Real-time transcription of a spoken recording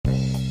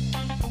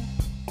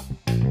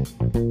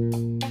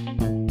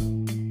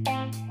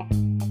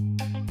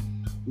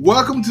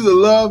Welcome to the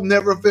Love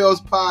Never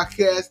Fails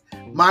podcast.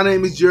 My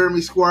name is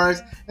Jeremy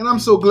Squires, and I'm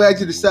so glad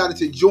you decided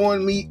to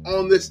join me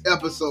on this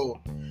episode.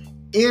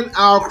 In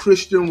our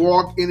Christian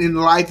walk and in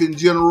life in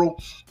general,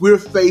 we're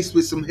faced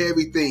with some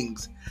heavy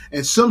things.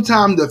 And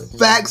sometimes the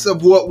facts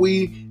of what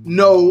we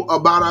know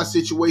about our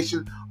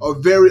situation are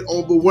very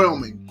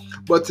overwhelming.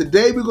 But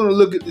today we're going to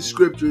look at the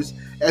scriptures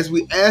as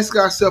we ask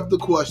ourselves the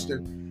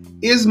question,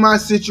 is my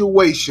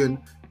situation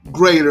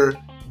greater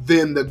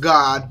than the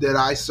God that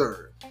I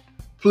serve?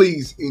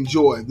 Please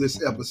enjoy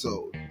this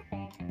episode.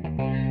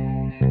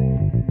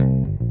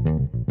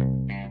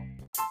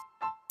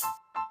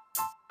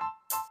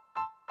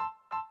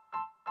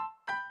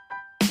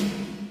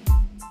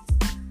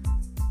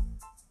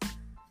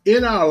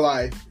 In our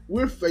life,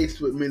 we're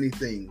faced with many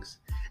things,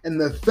 and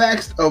the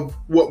facts of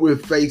what we're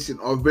facing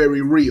are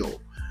very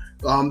real.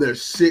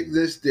 There's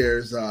sickness,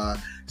 there's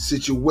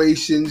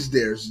situations,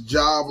 there's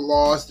job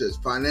loss, there's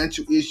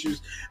financial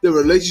issues, there are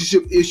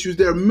relationship issues.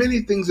 There are many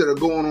things that are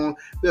going on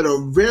that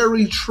are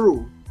very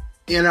true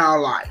in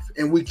our life,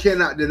 and we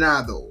cannot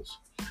deny those.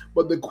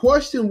 But the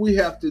question we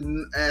have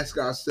to ask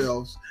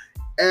ourselves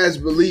as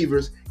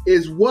believers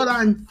is, what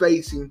I'm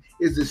facing,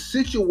 is the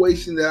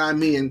situation that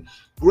I'm in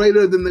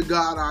greater than the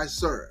God I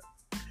serve?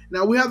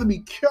 Now, we have to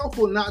be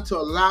careful not to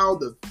allow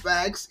the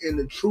facts and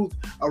the truth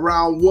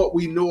around what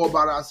we know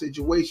about our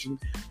situation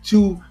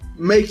to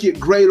make it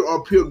greater or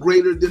appear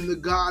greater than the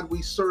God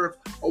we serve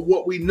or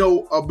what we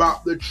know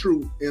about the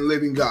true and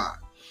living God.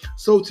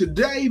 So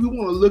today we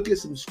want to look at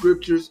some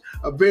scriptures,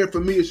 very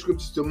familiar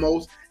scriptures to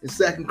most, in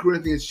 2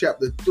 Corinthians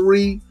chapter 10,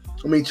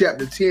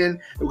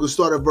 and we're going to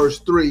start at verse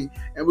 3,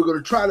 and we're going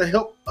to try to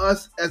help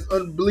us as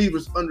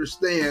unbelievers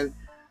understand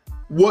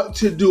what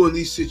to do in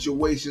these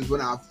situations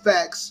when our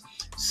facts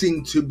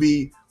seem to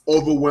be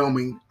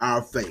overwhelming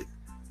our faith.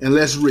 And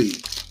let's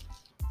read.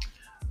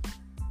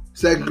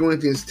 2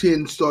 Corinthians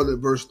 10, start at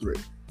verse 3.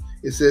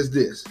 It says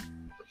this: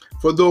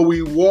 For though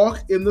we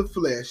walk in the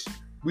flesh,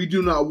 we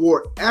do not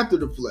war after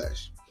the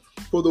flesh.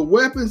 For the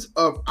weapons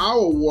of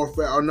our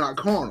warfare are not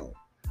carnal,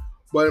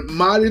 but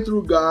mighty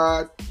through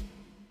God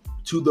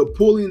to the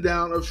pulling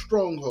down of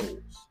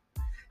strongholds,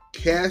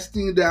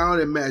 casting down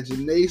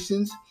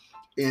imaginations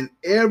and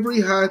every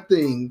high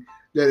thing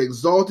that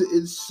exalted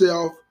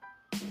itself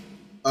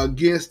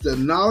against the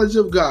knowledge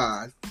of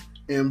God,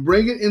 and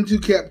bringing into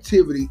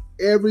captivity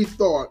every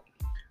thought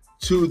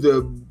to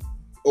the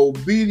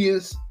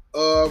obedience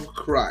of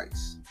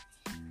Christ.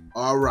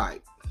 All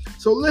right.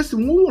 So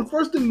listen,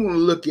 first thing we want to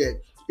look at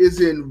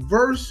is in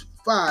verse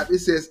 5. It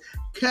says,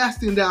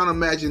 casting down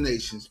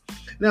imaginations.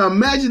 Now,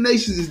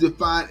 imaginations is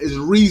defined as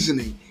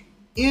reasoning,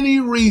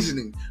 any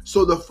reasoning.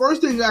 So the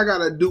first thing I got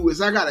to do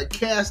is I got to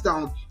cast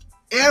down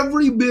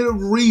every bit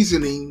of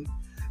reasoning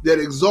that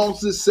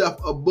exalts itself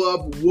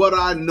above what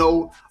I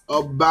know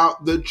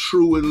about the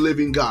true and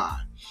living God.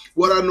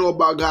 What I know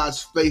about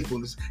God's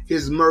faithfulness,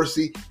 His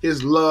mercy,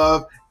 His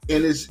love,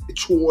 and His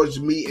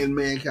towards me and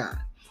mankind.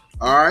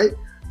 All right.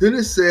 Then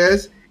it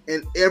says,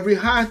 and every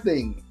high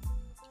thing.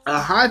 A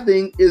high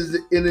thing is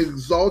an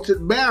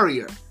exalted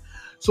barrier.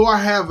 So I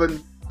have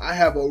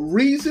a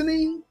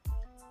reasoning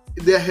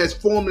that has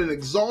formed an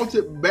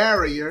exalted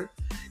barrier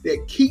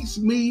that keeps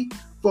me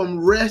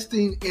from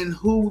resting in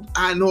who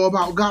I know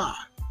about God.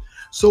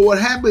 So what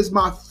happens,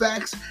 my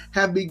facts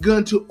have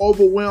begun to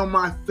overwhelm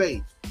my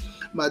faith.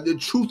 The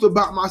truth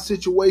about my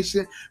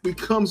situation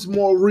becomes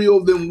more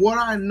real than what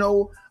I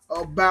know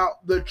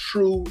about the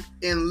true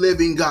and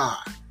living God.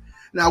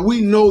 Now,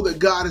 we know that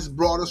God has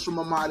brought us from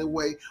a mighty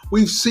way.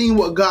 We've seen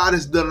what God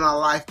has done in our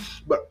life,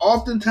 but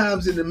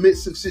oftentimes in the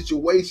midst of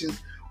situations,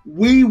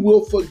 we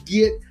will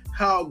forget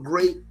how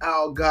great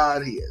our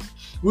God is.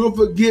 We'll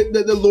forget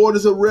that the Lord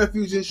is a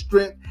refuge and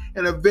strength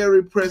and a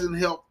very present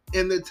help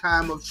in the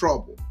time of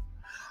trouble.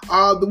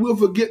 We'll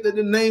forget that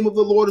the name of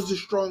the Lord is a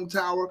strong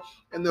tower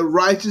and the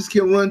righteous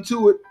can run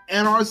to it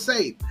and are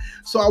safe.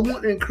 So I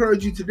want to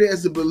encourage you today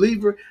as a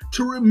believer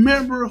to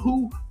remember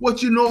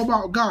what you know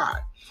about God.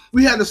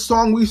 We had a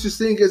song we used to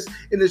sing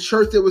in the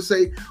church that would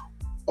say,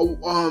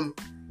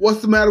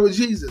 what's the matter with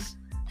Jesus?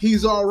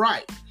 He's all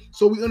right.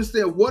 So we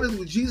understand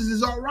Jesus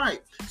is all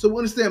right. So we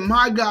understand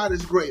my God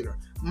is greater.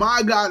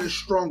 My God is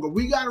stronger.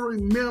 We got to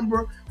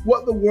remember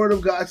what the Word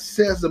of God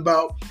says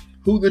about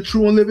who the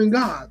true and living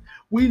God.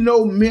 We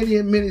know many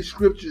and many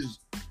scriptures,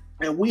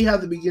 and we have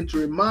to begin to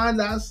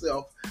remind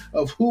ourselves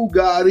of who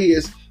God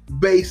is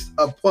based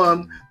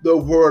upon the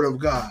Word of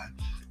God.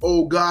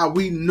 Oh God,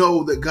 we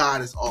know that God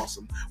is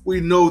awesome.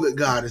 We know that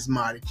God is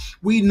mighty.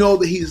 We know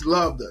that He's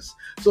loved us.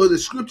 So the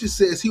scripture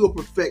says He will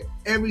perfect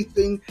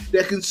everything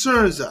that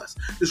concerns us.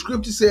 The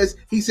scripture says,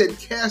 He said,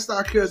 cast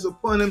our cares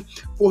upon Him,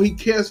 for He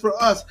cares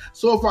for us.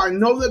 So if I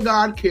know that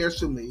God cares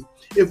for me,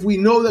 if we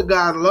know that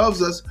God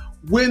loves us,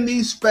 when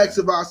these facts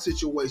of our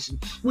situation,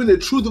 when the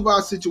truth of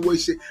our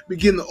situation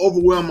begin to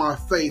overwhelm our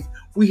faith,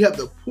 we have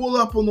to pull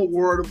up on the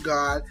Word of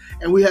God,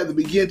 and we have to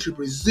begin to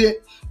present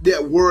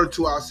that word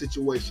to our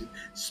situation.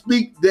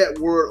 Speak that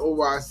word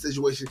over our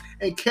situation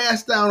and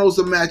cast down those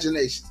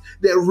imaginations,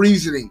 that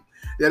reasoning,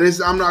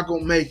 that I'm not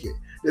going to make it,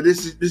 that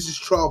this is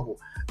trouble.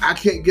 I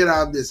can't get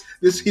out of this.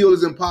 This hill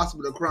is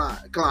impossible to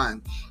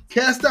climb.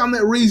 Cast down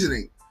that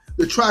reasoning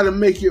to try to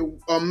make it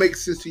make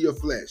sense to your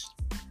flesh.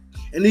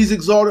 And these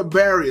exalted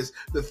barriers,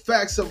 the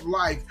facts of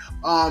life,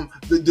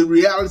 the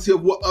reality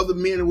of what other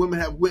men and women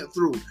have went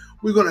through.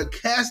 We're going to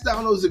cast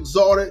down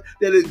that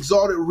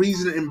exalted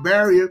reason and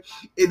barrier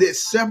that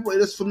separate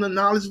us from the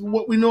knowledge of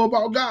what we know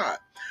about God.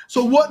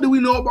 So what do we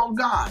know about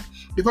God?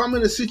 If I'm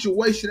in a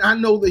situation, I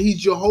know that he's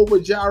Jehovah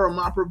Jireh,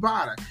 my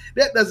provider.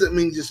 That doesn't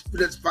mean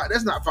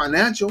that's not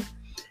financial.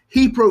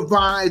 He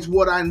provides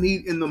what I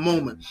need in the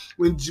moment.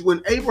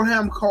 When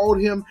Abraham called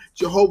him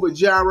Jehovah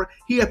Jireh,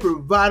 he had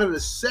provided a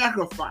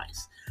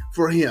sacrifice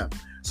for him.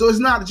 So it's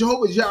not,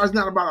 Jehovah Jireh is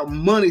not about a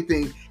money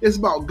thing. It's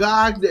about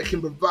God that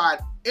can provide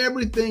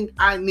everything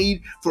I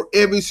need for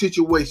every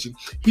situation.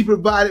 He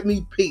provided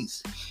me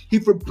peace. He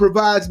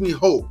provides me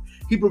hope.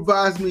 He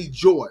provides me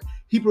joy.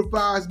 He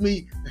provides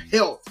me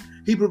health.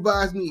 He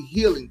provides me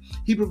healing.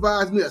 He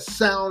provides me a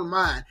sound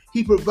mind.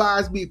 He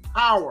provides me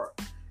power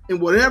in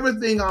whatever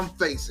thing I'm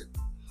facing.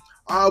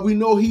 We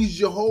know he's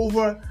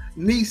Jehovah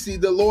Nisi,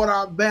 the Lord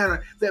our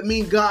banner. That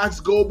means God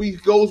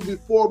goes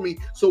before me.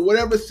 So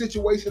whatever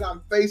situation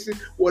I'm facing,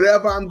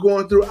 whatever I'm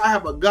going through, I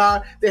have a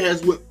God that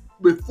has went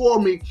before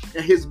me,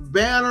 and his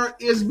banner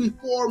is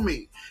before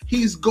me.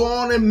 He's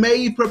gone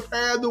and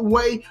prepared the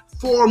way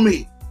for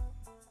me.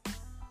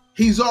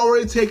 He's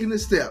already taken the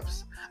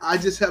steps. I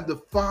just have to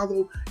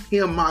follow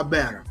him, my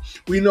banner.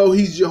 We know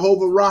he's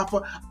Jehovah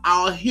Rapha,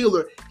 our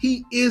healer.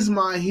 He is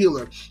my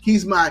healer.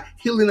 He's my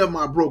healing of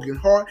my broken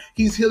heart.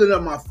 He's healing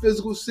of my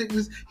physical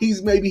sickness.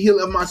 He's maybe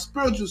healing of my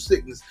spiritual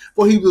sickness.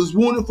 For he was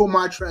wounded for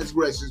my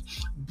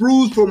transgressions,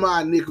 bruised for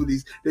my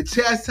iniquities. The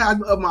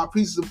chastisement of my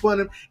peace is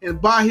upon him,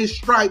 and by his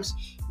stripes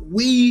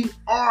we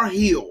are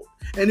healed.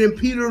 And then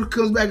Peter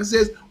comes back and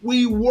says,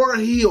 we were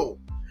healed.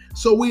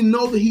 So we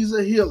know that he's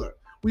a healer.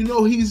 We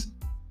know he's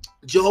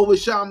Jehovah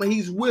Shammah.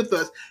 He's with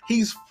us.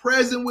 He's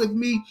present with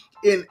me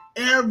in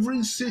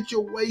every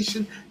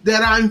situation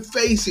that I'm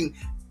facing,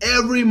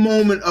 every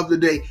moment of the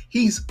day.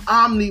 He's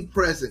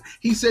omnipresent.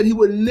 He said he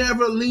would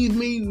never leave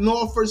me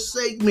nor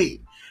forsake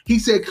me. He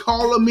said,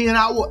 call on me and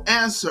I will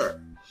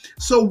answer.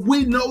 So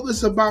we know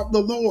this about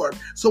the Lord.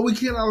 So we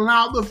can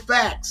allow the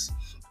facts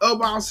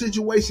of our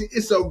situation.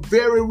 It's a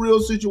very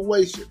real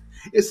situation.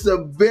 It's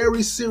a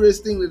very serious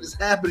thing that is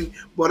happening.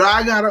 But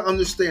I got to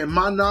understand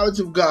my knowledge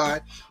of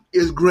God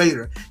is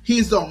greater.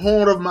 He's the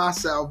horn of my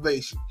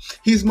salvation.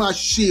 He's my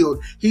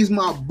shield. He's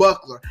my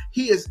buckler.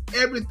 He is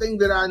everything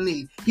that I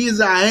need. He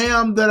is I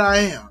am that I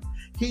am.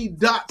 He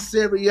dots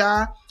every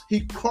I.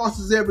 He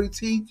crosses every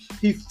T.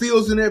 He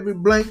fills in every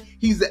blank.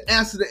 He's the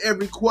answer to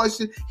every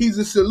question. He's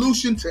the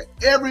solution to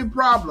every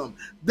problem.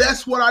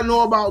 That's what I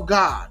know about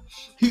God.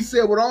 He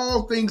said, with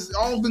all things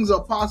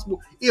are possible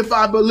if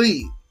I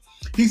believe.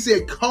 He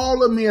said,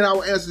 call on me and I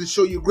will answer to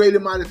show you great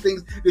and mighty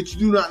things that you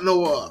do not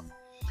know of.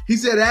 He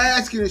said,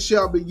 ask and it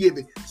shall be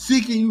given.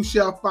 Seeking you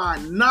shall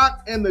find.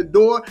 Knock and the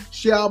door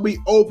shall be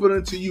open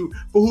unto you.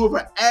 For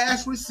whoever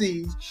asks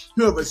receives.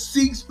 Whoever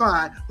seeks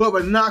finds.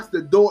 Whoever knocks,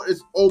 the door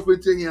is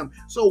open to him.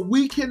 So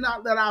we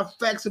cannot let our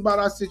facts about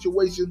our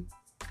situation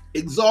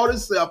exalt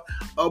itself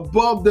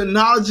above the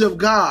knowledge of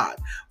God.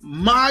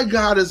 My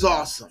God is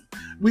awesome.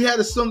 We had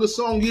a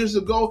song years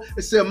ago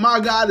that said, my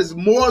God is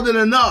more than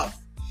enough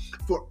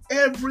for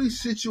every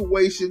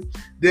situation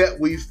that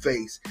we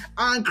face.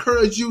 I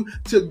encourage you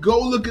to go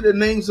look at the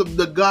names of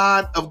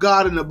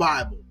God in the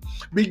Bible.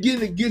 Begin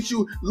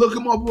to look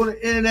them up on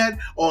the internet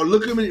or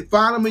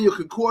find them in your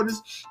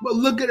concordance, but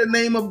look at the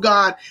name of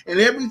God. And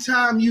every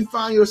time you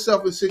find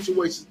yourself in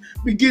situations,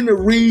 begin to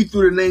read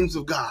through the names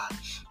of God.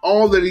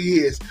 All that he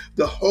is,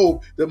 the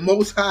hope, the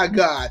most high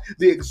God,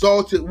 the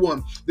exalted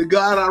one, the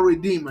God our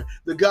redeemer,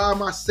 the God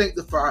my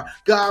sanctifier,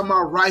 God my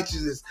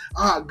righteousness,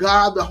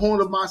 God the horn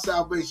of my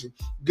salvation,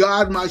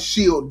 God my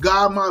shield,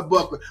 God my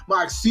buckler,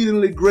 my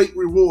exceedingly great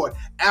reward,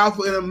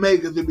 Alpha and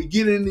Omega, the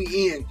beginning and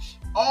the end.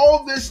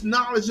 All this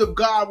knowledge of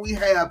God we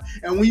have,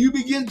 and when you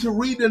begin to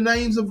read the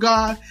names of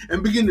God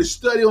and begin to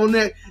study on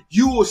that,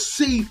 you will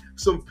see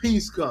some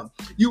peace come.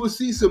 You will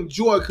see some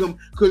joy come,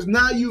 because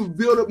now you've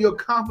built up your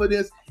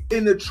confidence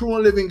in the true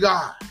and living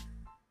God.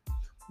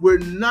 We're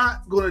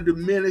not going to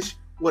diminish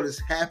what is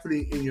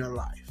happening in your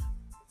life.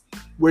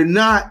 We're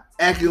not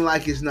acting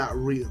like it's not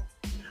real.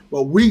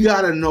 But we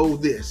got to know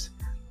this,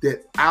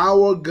 that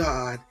our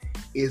God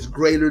is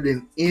greater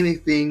than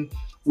anything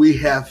we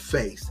have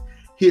faced.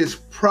 He has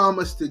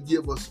promised to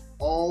give us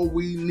all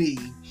we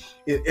need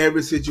in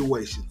every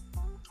situation.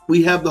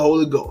 We have the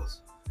Holy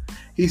Ghost.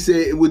 He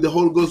said with the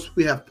Holy Ghost,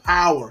 we have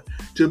power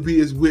to be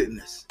his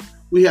witness.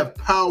 We have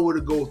power to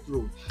go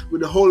through.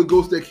 With the Holy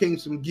Ghost, there came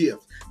some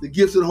gifts. The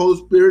gifts of the Holy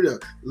Spirit are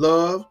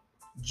love,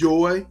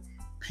 joy,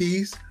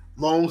 peace,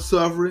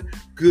 long-suffering,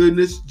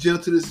 goodness,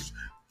 gentleness,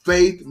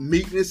 faith,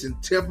 meekness,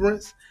 and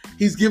temperance.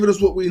 He's given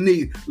us what we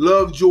need.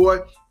 Love, joy,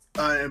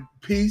 and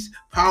peace,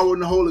 power in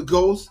the Holy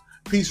Ghost,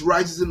 peace,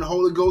 righteousness in the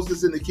Holy Ghost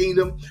that's in the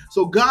kingdom.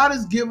 So God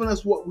has given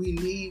us what we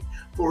need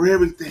for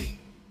everything.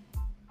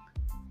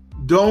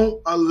 Don't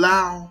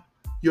allow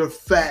your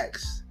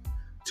facts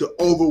to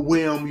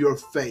overwhelm your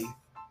faith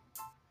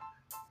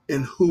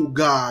in who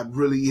God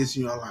really is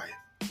in your life.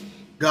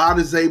 God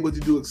is able to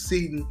do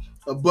exceeding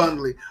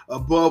abundantly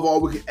above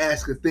all we can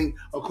ask or think,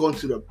 according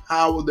to the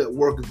power that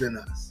worketh in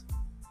us.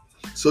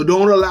 So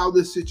don't allow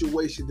this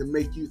situation to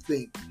make you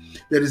think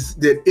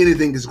that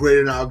anything is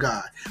greater than our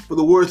God. For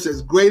the word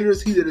says, greater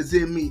is he that is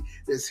in me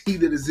than he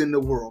that is in the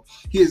world.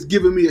 He has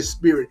given me a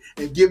spirit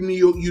and given me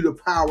you the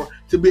power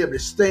to be able to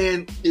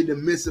stand in the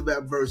midst of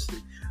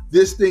adversity.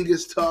 This thing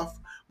is tough,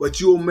 but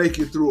you will make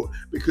it through it,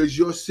 because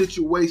your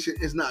situation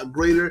is not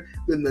greater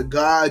than the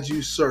God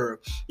you serve.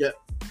 Yeah,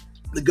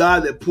 the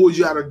God that pulls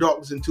you out of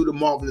darkness into the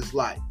marvelous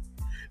light.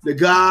 The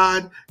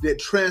God that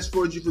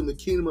transfers you from the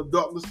kingdom of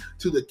darkness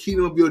to the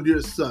kingdom of your dear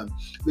Son.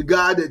 The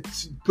God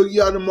that put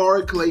you out of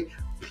miry clay,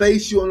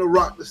 placed you on a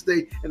rock to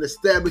stay and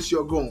establish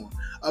your going.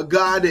 A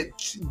God that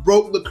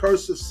broke the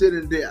curse of sin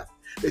and death,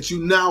 that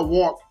you now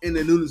walk in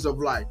the newness of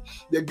life.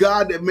 The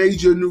God that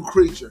made you a new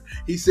creature.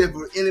 He said,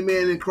 for any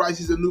man in Christ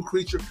is a new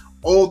creature.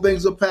 All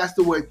things are passed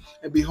away,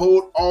 and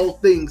behold, all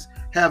things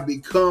have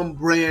become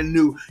brand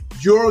new.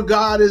 Your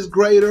God is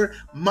greater.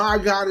 My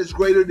God is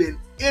greater than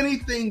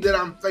anything that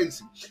I'm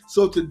facing.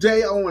 So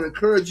today I want to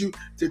encourage you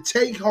to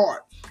take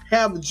heart,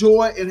 have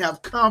joy, and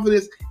have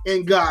confidence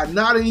in God,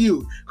 not in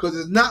you, because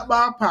it's not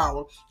by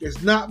power,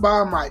 it's not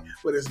by might,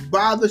 but it's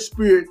by the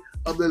Spirit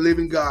of the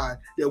living God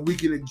that we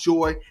can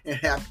enjoy and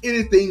have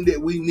anything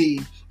that we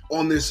need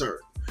on this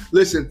earth.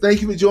 Listen,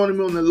 thank you for joining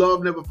me on the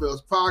Love Never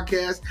Fails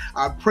podcast.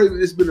 I pray that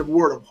this has been a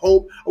word of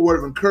hope, a word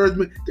of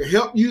encouragement to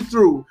help you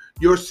through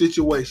your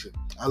situation.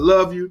 I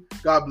love you.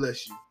 God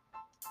bless you.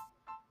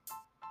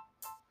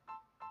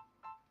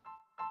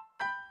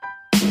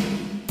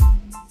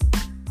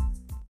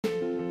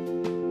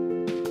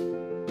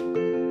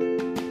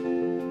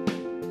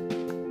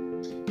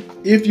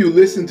 If you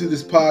listen to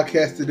this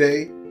podcast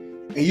today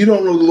and you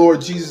don't know the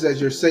Lord Jesus as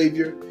your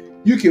Savior,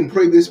 you can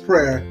pray this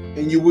prayer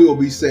and you will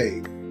be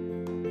saved.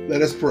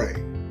 Let us pray.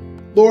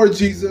 Lord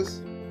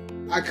Jesus,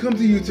 I come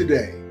to you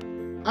today.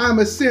 I am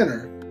a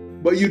sinner,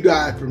 but you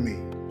died for me.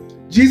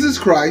 Jesus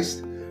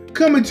Christ,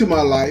 come into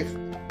my life,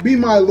 be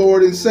my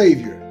Lord and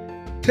Savior.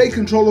 Take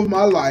control of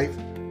my life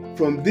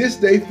from this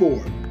day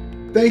forward.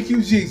 Thank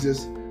you,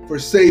 Jesus, for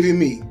saving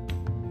me.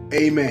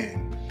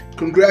 Amen.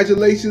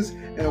 Congratulations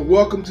and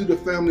welcome to the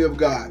family of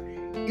God.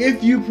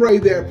 If you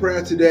prayed that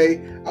prayer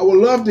today, I would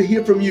love to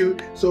hear from you.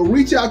 So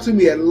reach out to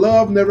me at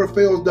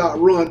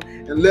loveneverfails.run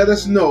and let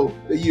us know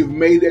that you've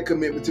made that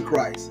commitment to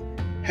Christ.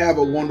 Have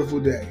a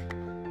wonderful day.